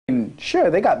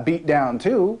Sure, they got beat down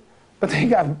too, but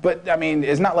I mean,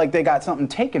 it's not like they got something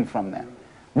taken from them.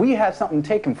 We have something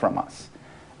taken from us,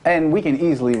 and we can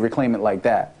easily reclaim it like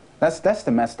that. That's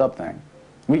the messed up thing.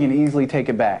 We can easily take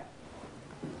it back.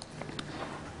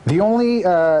 They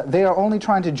are only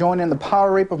trying to join in the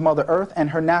power rape of Mother Earth and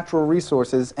her natural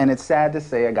resources, and it's sad to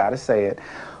say, I gotta say it,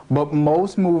 but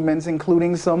most movements,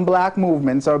 including some black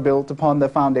movements, are built upon the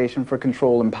foundation for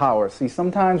control and power. See,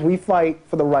 sometimes we fight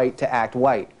for the right to act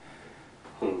white,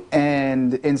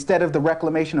 and instead of the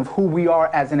reclamation of who we are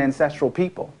as an ancestral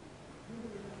people.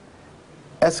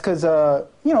 That's because,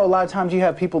 you know, a lot of times you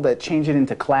have people that change it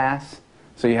into class,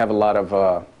 so you have a lot of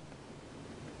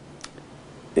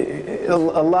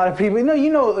people,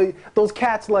 you know those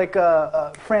cats like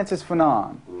Francis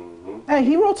Fanon. And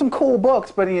he wrote some cool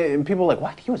books, but and people are like,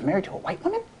 what? He was married to a white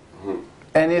woman?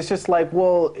 And it's just like,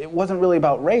 well, it wasn't really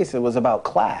about race, it was about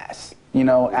class. You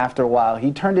know, after a while,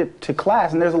 he turned it to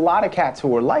class, and there's a lot of cats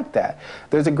who are like that.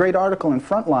 There's a great article in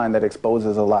Frontline that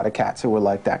exposes a lot of cats who are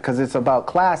like that, because it's about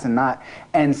class and not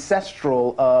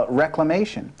ancestral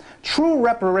reclamation. True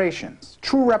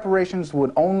reparations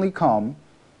would only come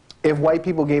if white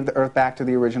people gave the earth back to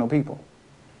the original people.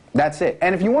 That's it.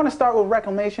 And if you want to start with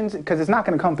reclamations, because it's not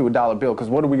going to come through a dollar bill, because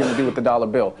what are we going to do with the dollar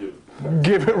bill?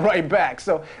 Give it right back.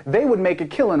 So they would make a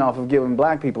killing off of giving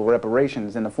black people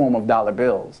reparations in the form of dollar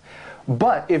bills.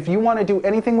 But if you want to do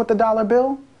anything with the dollar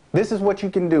bill, this is what you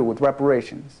can do with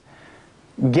reparations.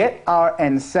 Get our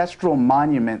ancestral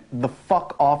monument the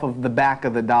fuck off of the back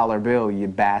of the dollar bill, you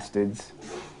bastards.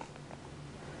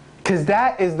 Because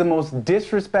that is the most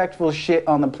disrespectful shit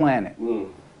on the planet.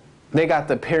 They got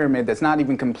the pyramid that's not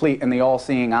even complete and the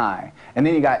all-seeing eye. And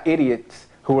then you got idiots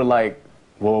who are like,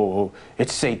 whoa,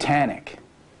 it's satanic.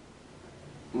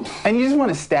 And you just want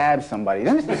to stab somebody.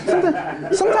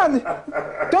 Sometimes,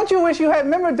 don't you wish you had,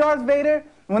 remember Darth Vader?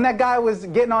 When that guy was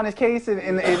getting on his case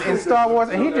in Star Wars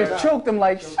and he just choked him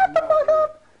like, shut the fuck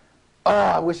up. Oh,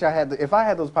 I wish I had, if I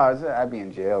had those powers, I'd be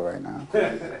in jail right now.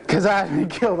 Because I've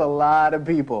killed a lot of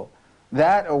people.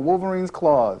 That or Wolverine's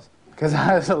claws. Because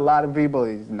there's a lot of people,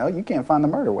 no, you can't find the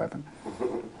murder weapon.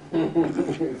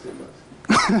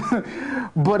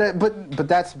 but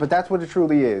that's what it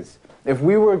truly is. If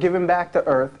we were given back to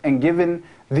Earth and given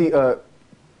the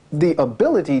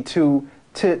ability to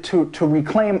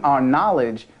reclaim our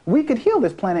knowledge, we could heal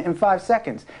this planet in 5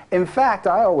 seconds. In fact,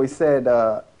 I always said,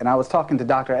 and I was talking to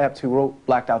Dr. Epps, who wrote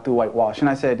Blacked Out Through Whitewash, and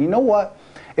I said, you know what?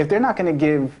 If they're not going to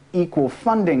give equal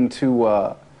funding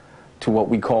to what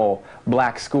we call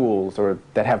black schools, or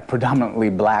that have predominantly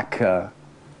black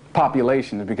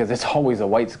populations, because it's always a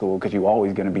white school, because you're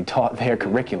always going to be taught their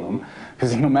curriculum,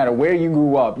 because no matter where you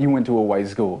grew up, you went to a white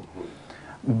school.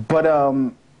 But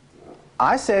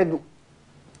I said,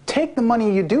 take the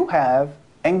money you do have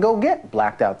and go get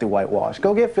Blacked Out Through Whitewash.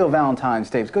 Go get Phil Valentine's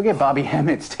tapes. Go get Bobby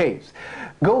Emmett's tapes.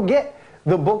 Go get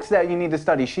the books that you need to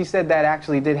study. She said that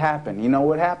actually did happen. You know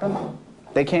what happened?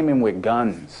 They came in with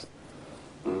guns.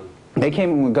 They came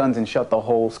in with guns and shut the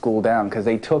whole school down, because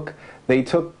they took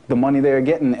the money they were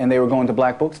getting and they were going to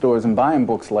black bookstores and buying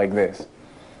books like this.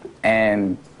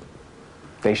 And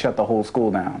they shut the whole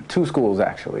school down. 2 schools,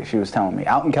 actually, she was telling me,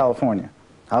 out in California.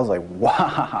 I was like,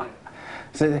 wow.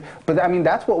 So, but I mean,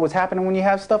 that's what was happening when you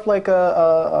have stuff like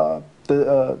the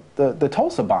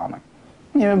Tulsa bombing.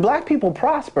 You know, black people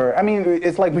prosper. I mean,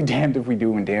 it's like we're damned if we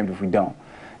do and damned if we don't.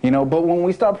 You know, but when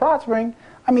we start prospering,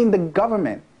 I mean, the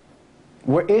government,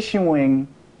 we're issuing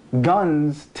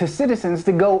guns to citizens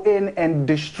to go in and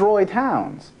destroy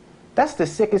towns. That's the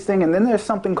sickest thing. And then there's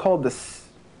something called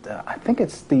I think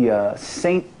it's the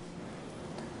St.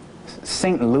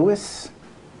 Louis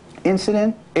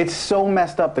incident. It's so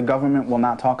messed up, the government will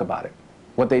not talk about it,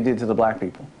 what they did to the black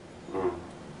people.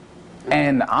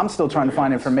 And I'm still trying to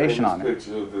find information on it.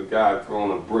 Picture of the guy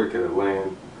throwing a brick at a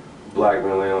black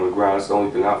man laying on the ground. It's the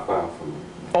only thing I found from it.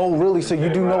 Oh, really? So you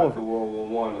do know of it? World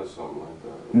War I or something like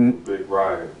that. Big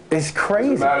riot. It's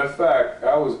crazy. As a matter of fact,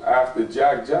 I was after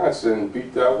Jack Johnson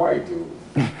beat that white dude.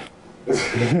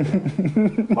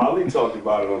 Molly talked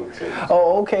about it on the tape.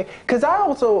 Oh, okay. Because I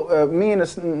also, me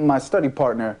and my study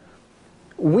partner,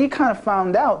 we kind of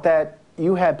found out that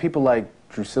you had people like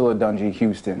Drusilla Dungy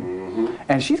Houston,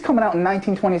 and she's coming out in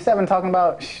 1927 talking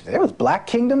about there was black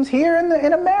kingdoms here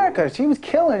in America. She was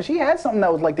killing. She had something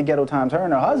that was like the Ghetto Times, her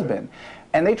and her husband,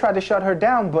 and they tried to shut her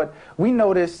down. But we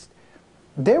noticed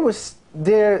there was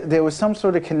some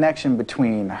sort of connection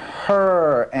between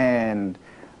her and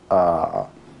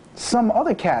some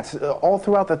other cats all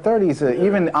throughout the 30s.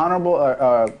 Even Honorable,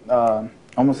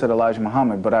 almost said Elijah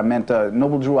Muhammad, but I meant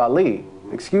Noble Drew Ali.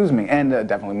 Excuse me, and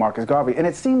definitely Marcus Garvey. And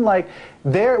it seemed like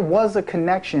there was a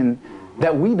connection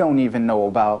that we don't even know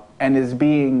about and is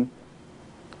being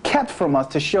kept from us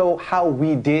to show how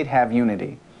we did have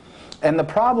unity. And the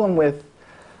problem with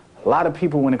a lot of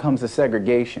people when it comes to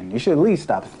segregation, you should at least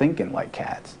stop thinking like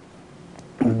cats.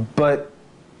 But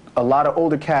a lot of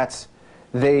older cats,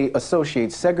 they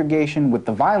associate segregation with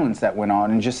the violence that went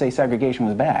on and just say segregation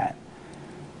was bad.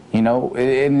 You know,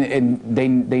 and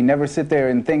they never sit there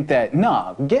and think that,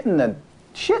 nah, getting the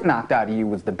shit knocked out of you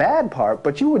was the bad part,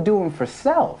 but you were doing for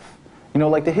self. You know,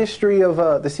 like the history of,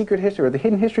 the secret history or the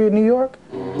hidden history of New York?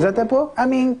 Is that book? I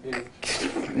mean,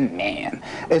 man,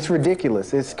 it's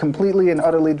ridiculous. It's completely and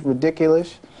utterly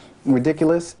ridiculous,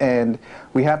 and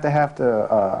we have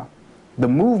to, the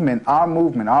movement,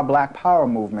 our Black Power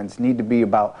movements need to be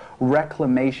about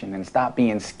reclamation and stop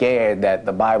being scared that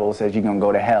the Bible says you're going to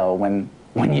go to hell when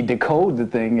you decode the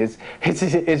thing.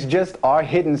 It's just our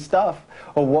hidden stuff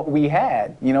of what we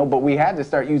had, you know, but we had to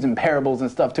start using parables and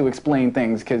stuff to explain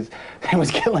things because they was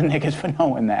killing niggas for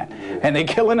knowing that. And they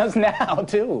killing us now,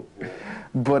 too.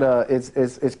 But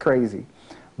it's crazy.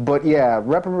 But yeah,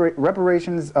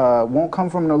 reparations won't come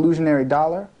from an illusionary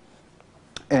dollar.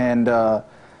 And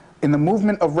in the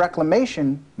movement of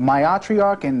reclamation,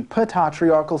 Matriarch and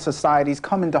patriarchal societies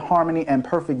come into harmony and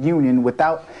perfect union.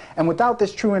 Without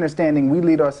this true understanding, we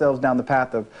lead ourselves down the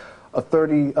path of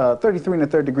 33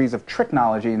 1/3 degrees of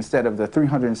tricknology instead of the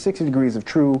 360 degrees of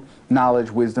true knowledge,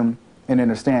 wisdom, and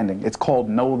understanding. It's called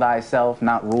know thyself,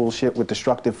 not rule shit with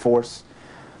destructive force.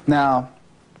 Now,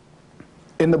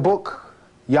 in the book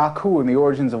Yaku and the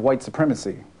Origins of White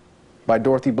Supremacy by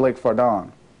Dorothy Blake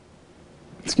Fardon,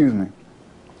 excuse me,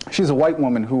 she's a white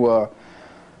woman who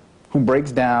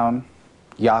breaks down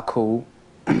Yaku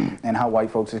and how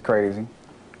white folks is crazy.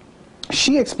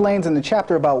 She explains in the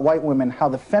chapter about white women how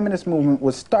the feminist movement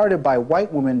was started by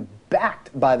white women backed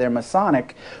by their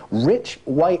Masonic rich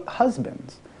white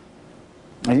husbands.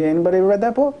 Anybody read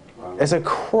that book? It's a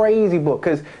crazy book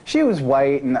because she was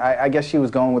white, and I guess she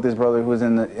was going with this brother who was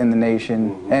in the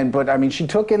nation. But I mean, she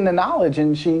took in the knowledge,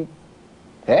 and she's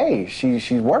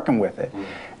working with it.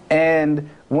 And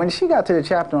when she got to the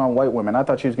chapter on white women, I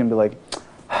thought she was going to be like,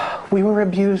 we were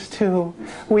abused too,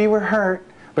 we were hurt.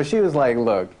 But she was like,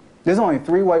 look, there's only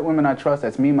 3 white women I trust.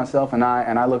 That's me, myself, and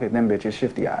I look at them bitches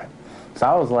shifty-eyed. So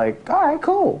I was like, all right,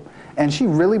 cool. And she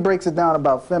really breaks it down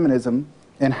about feminism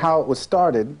and how it was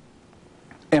started.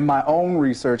 And my own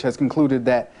research has concluded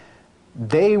that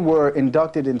they were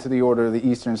inducted into the Order of the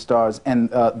Eastern Stars and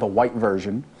the white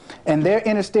version. And their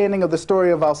understanding of the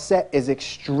story of Alset is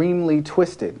extremely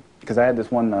twisted. Because I had this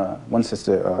one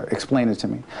sister explain it to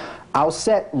me.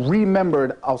 Alset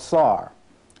remembered Alsar.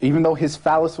 Even though his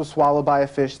phallus was swallowed by a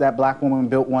fish, that black woman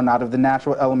built one out of the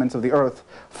natural elements of the earth,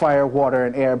 fire, water,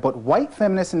 and air. But white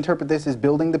feminists interpret this as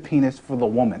building the penis for the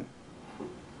woman.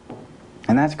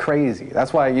 And that's crazy.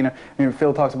 That's why, you know,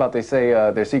 Phil talks about, they say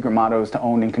their secret motto is to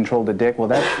own and control the dick. Well,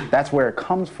 that's where it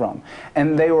comes from.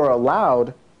 And they were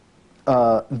allowed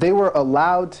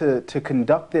to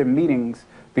conduct their meetings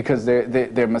because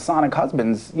their Masonic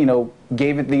husbands, you know,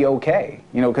 gave it the okay.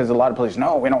 You know, because a lot of places,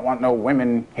 no, we don't want no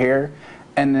women here.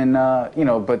 And then, you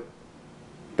know, but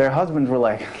their husbands were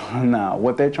like, no,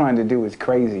 what they're trying to do is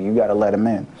crazy. You got to let them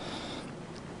in.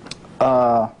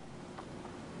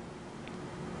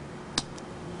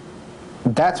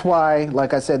 That's why,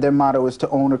 like I said, their motto is to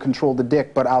own or control the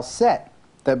dick. But Alset,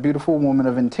 that beautiful woman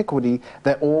of antiquity,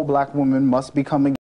 that all black women must become